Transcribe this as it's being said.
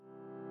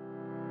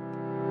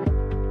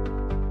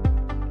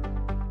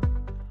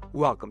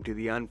Welcome to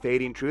the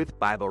Unfading Truth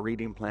Bible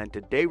reading plan.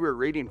 Today we're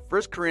reading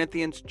 1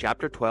 Corinthians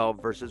chapter 12,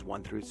 verses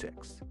 1 through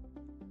 6.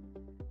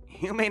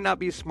 You may not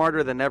be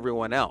smarter than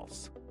everyone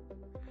else,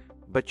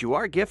 but you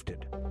are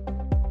gifted.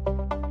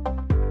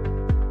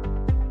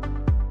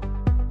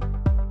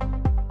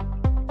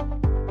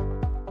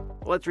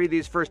 Let's read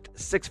these first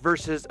 6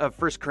 verses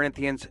of 1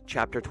 Corinthians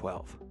chapter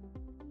 12.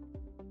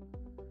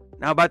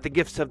 Now about the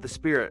gifts of the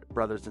Spirit,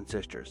 brothers and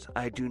sisters,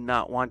 I do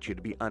not want you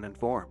to be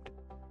uninformed.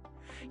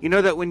 You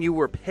know that when you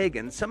were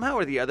pagans, somehow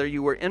or the other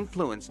you were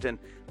influenced and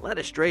led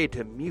astray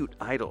to mute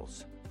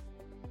idols.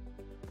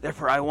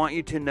 Therefore I want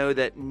you to know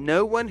that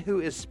no one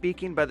who is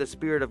speaking by the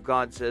Spirit of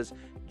God says,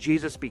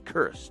 Jesus be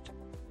cursed.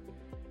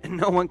 And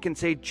no one can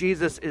say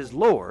Jesus is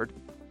Lord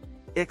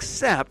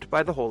except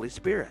by the Holy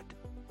Spirit.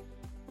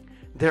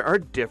 There are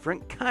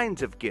different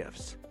kinds of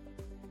gifts,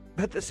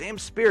 but the same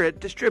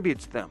Spirit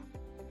distributes them.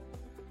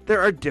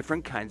 There are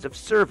different kinds of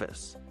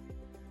service,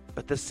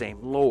 but the same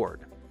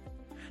Lord.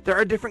 There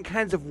are different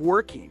kinds of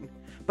working,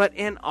 but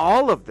in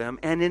all of them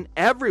and in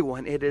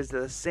everyone, it is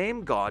the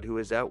same God who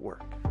is at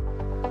work.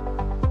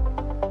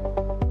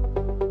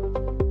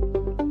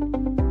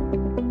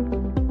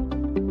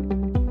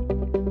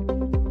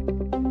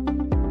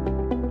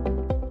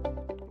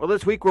 Well,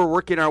 this week we're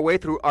working our way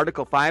through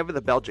Article 5 of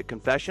the Belgic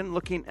Confession,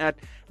 looking at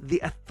the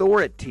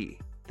authority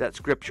that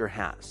Scripture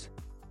has.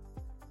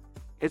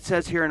 It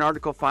says here in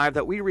Article 5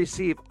 that we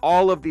receive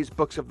all of these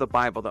books of the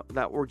Bible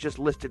that were just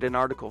listed in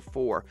Article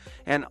 4,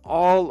 and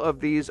all of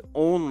these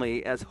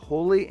only as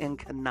holy and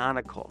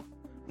canonical,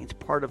 means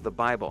part of the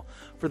Bible,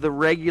 for the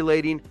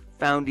regulating,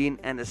 founding,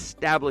 and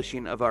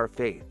establishing of our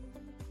faith.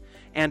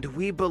 And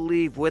we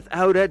believe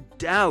without a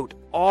doubt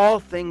all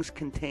things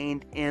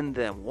contained in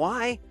them.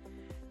 Why?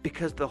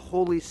 Because the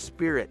Holy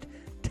Spirit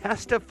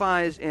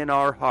testifies in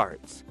our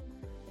hearts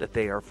that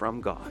they are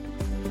from God.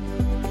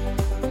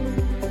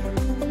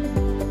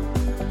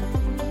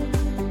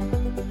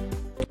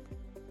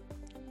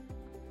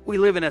 We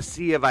live in a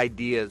sea of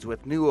ideas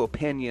with new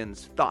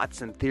opinions,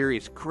 thoughts, and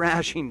theories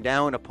crashing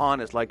down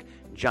upon us like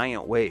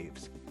giant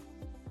waves.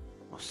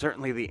 Well,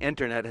 certainly the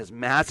internet has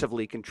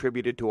massively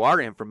contributed to our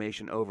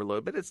information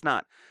overload, but it's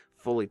not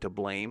fully to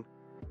blame.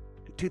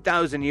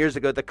 2,000 years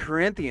ago, the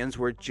Corinthians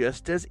were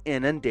just as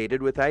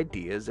inundated with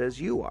ideas as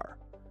you are.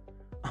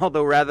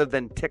 Although rather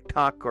than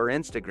TikTok or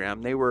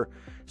Instagram, they were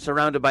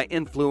surrounded by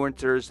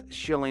influencers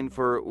shilling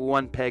for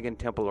one pagan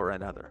temple or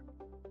another.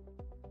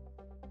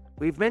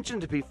 We've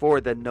mentioned before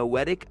the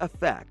noetic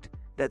effect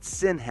that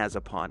sin has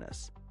upon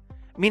us,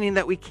 meaning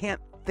that we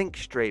can't think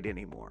straight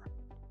anymore.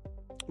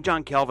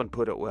 John Calvin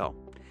put it well.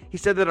 He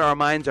said that our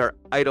minds are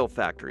idol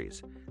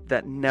factories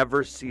that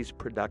never cease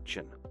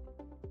production.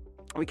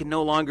 We can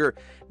no longer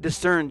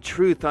discern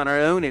truth on our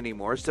own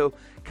anymore, so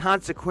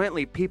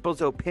consequently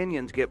people's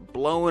opinions get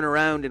blown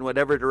around in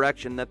whatever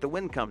direction that the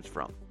wind comes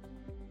from.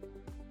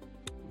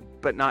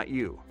 But not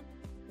you.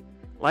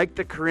 Like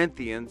the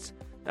Corinthians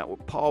that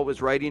Paul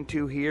was writing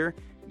to here,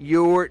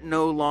 you're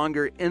no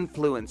longer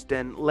influenced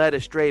and led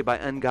astray by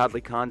ungodly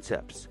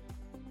concepts.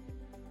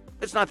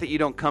 It's not that you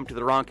don't come to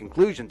the wrong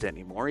conclusions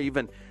anymore,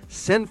 even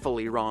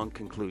sinfully wrong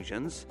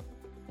conclusions,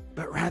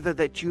 but rather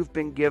that you've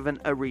been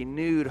given a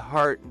renewed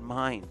heart and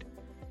mind.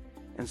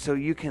 And so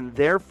you can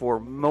therefore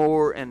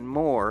more and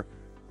more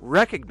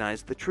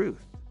recognize the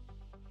truth.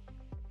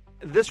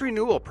 This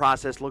renewal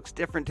process looks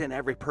different in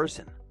every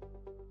person.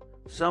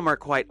 Some are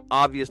quite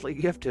obviously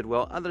gifted,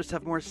 while others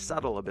have more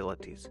subtle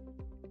abilities.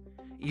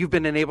 You've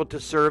been enabled to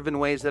serve in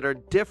ways that are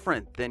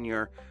different than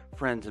your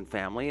friends and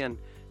family, and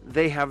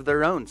they have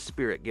their own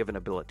Spirit-given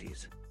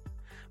abilities.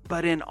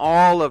 But in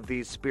all of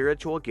these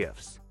spiritual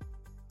gifts,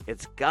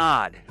 it's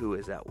God who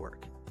is at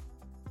work.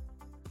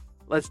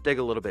 Let's dig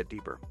a little bit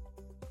deeper.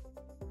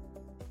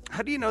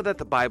 How do you know that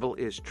the Bible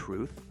is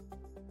truth?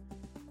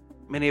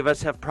 Many of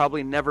us have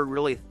probably never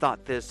really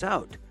thought this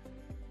out,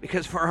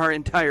 because for our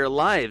entire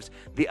lives,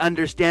 the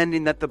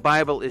understanding that the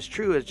Bible is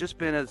true has just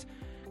been as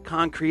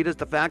concrete as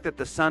the fact that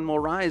the sun will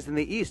rise in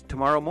the east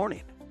tomorrow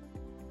morning.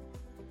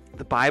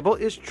 The Bible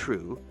is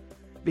true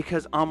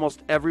because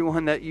almost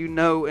everyone that you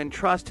know and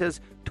trust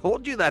has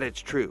told you that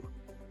it's true.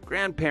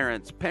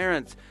 Grandparents,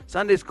 parents,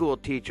 Sunday school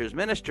teachers,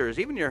 ministers,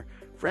 even your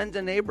friends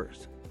and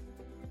neighbors.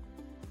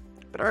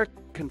 But our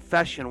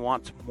confession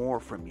wants more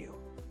from you.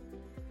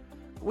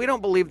 We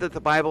don't believe that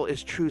the Bible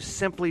is true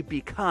simply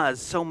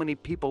because so many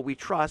people we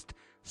trust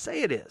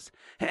say it is.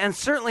 And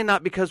certainly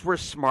not because we're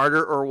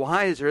smarter or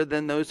wiser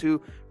than those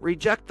who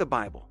reject the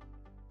Bible.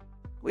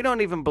 We don't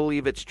even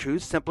believe it's true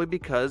simply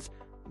because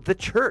the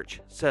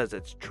church says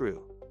it's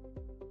true.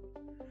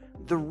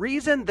 The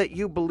reason that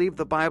you believe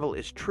the Bible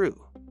is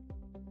true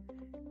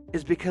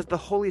is because the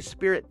Holy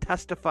Spirit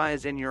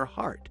testifies in your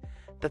heart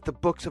that the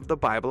books of the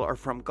Bible are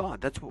from God.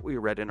 That's what we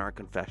read in our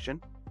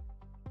confession.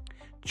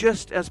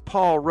 Just as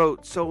Paul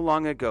wrote so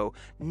long ago,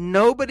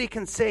 nobody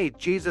can say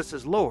Jesus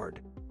is Lord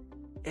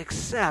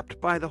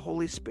except by the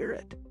Holy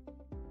Spirit.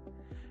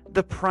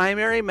 The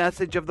primary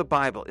message of the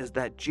Bible is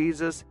that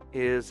Jesus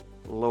is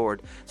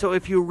Lord. So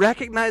if you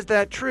recognize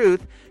that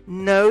truth,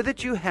 know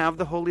that you have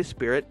the Holy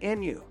Spirit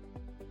in you.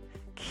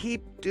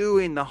 keep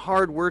doing the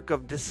hard work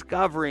of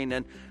discovering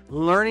and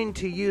learning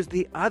to use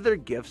the other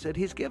gifts that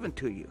He's given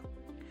to you.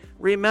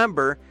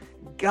 Remember,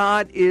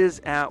 God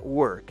is at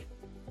work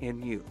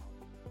in you.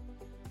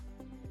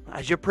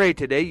 As you pray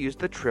today, use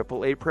the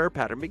AAA prayer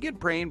pattern. Begin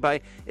praying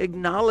by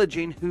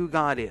acknowledging who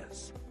God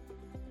is.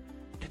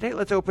 Today,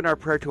 let's open our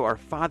prayer to our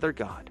Father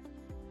God,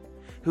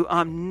 who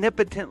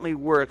omnipotently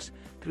works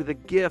through the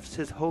gifts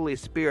His Holy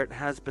Spirit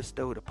has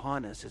bestowed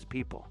upon us, His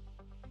people.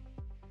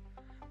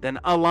 Then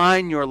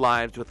align your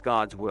lives with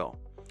God's will.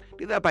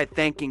 Do that by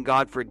thanking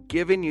God for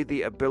giving you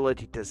the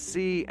ability to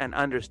see and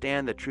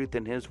understand the truth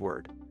in His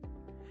Word.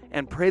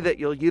 And pray that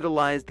you'll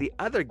utilize the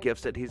other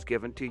gifts that He's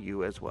given to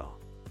you as well.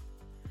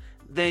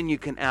 Then you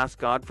can ask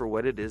God for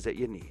what it is that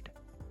you need.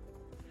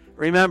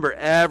 Remember,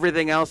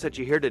 everything else that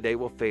you hear today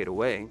will fade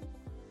away,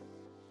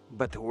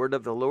 but the word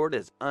of the Lord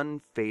is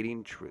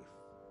unfading truth.